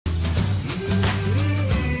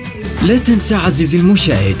لا تنسى عزيزي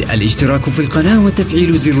المشاهد الاشتراك في القناة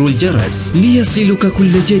وتفعيل زر الجرس ليصلك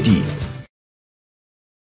كل جديد.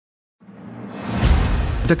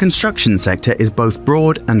 The construction sector is both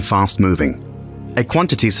broad and fast-moving. A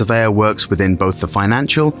quantity surveyor works within both the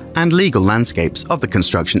financial and legal landscapes of the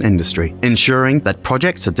construction industry, ensuring that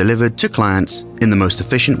projects are delivered to clients in the most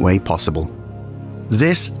efficient way possible.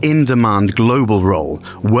 This in-demand global role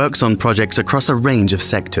works on projects across a range of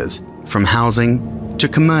sectors, from housing to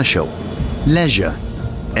commercial, leisure,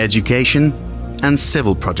 education, and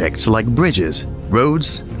civil projects like bridges,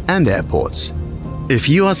 roads, and airports. If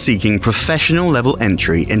you are seeking professional-level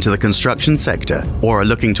entry into the construction sector or are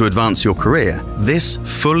looking to advance your career, this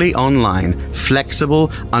fully online, flexible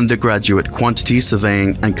undergraduate quantity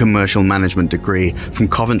surveying and commercial management degree from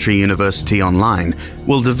Coventry University Online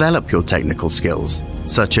will develop your technical skills,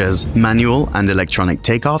 such as manual and electronic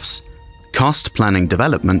takeoffs, cost planning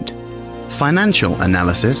development, financial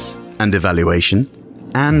analysis and evaluation,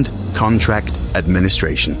 and contract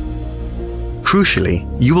administration. Crucially,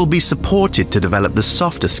 you will be supported to develop the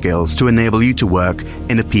softer skills to enable you to work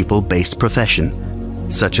in a people-based profession,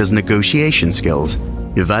 such as negotiation skills,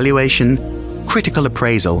 evaluation, critical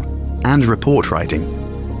appraisal, and report writing.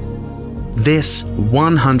 This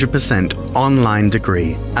 100% online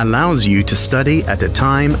degree allows you to study at a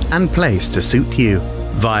time and place to suit you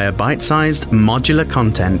via bite-sized modular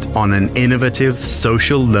content on an innovative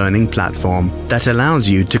social learning platform that allows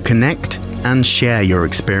you to connect and share your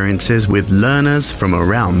experiences with learners from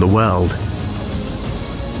around the world.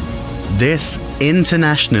 This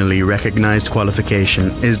internationally recognized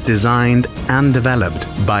qualification is designed and developed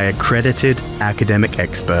by accredited academic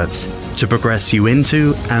experts to progress you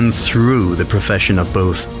into and through the profession of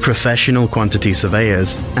both professional quantity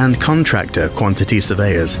surveyors and contractor quantity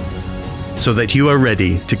surveyors, so that you are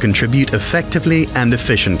ready to contribute effectively and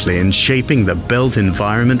efficiently in shaping the built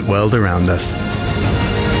environment world around us.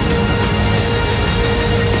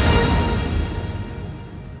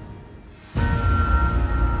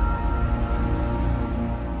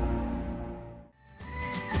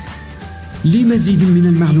 لمزيد من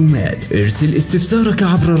المعلومات ارسل استفسارك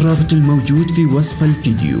عبر الرابط الموجود في وصف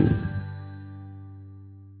الفيديو.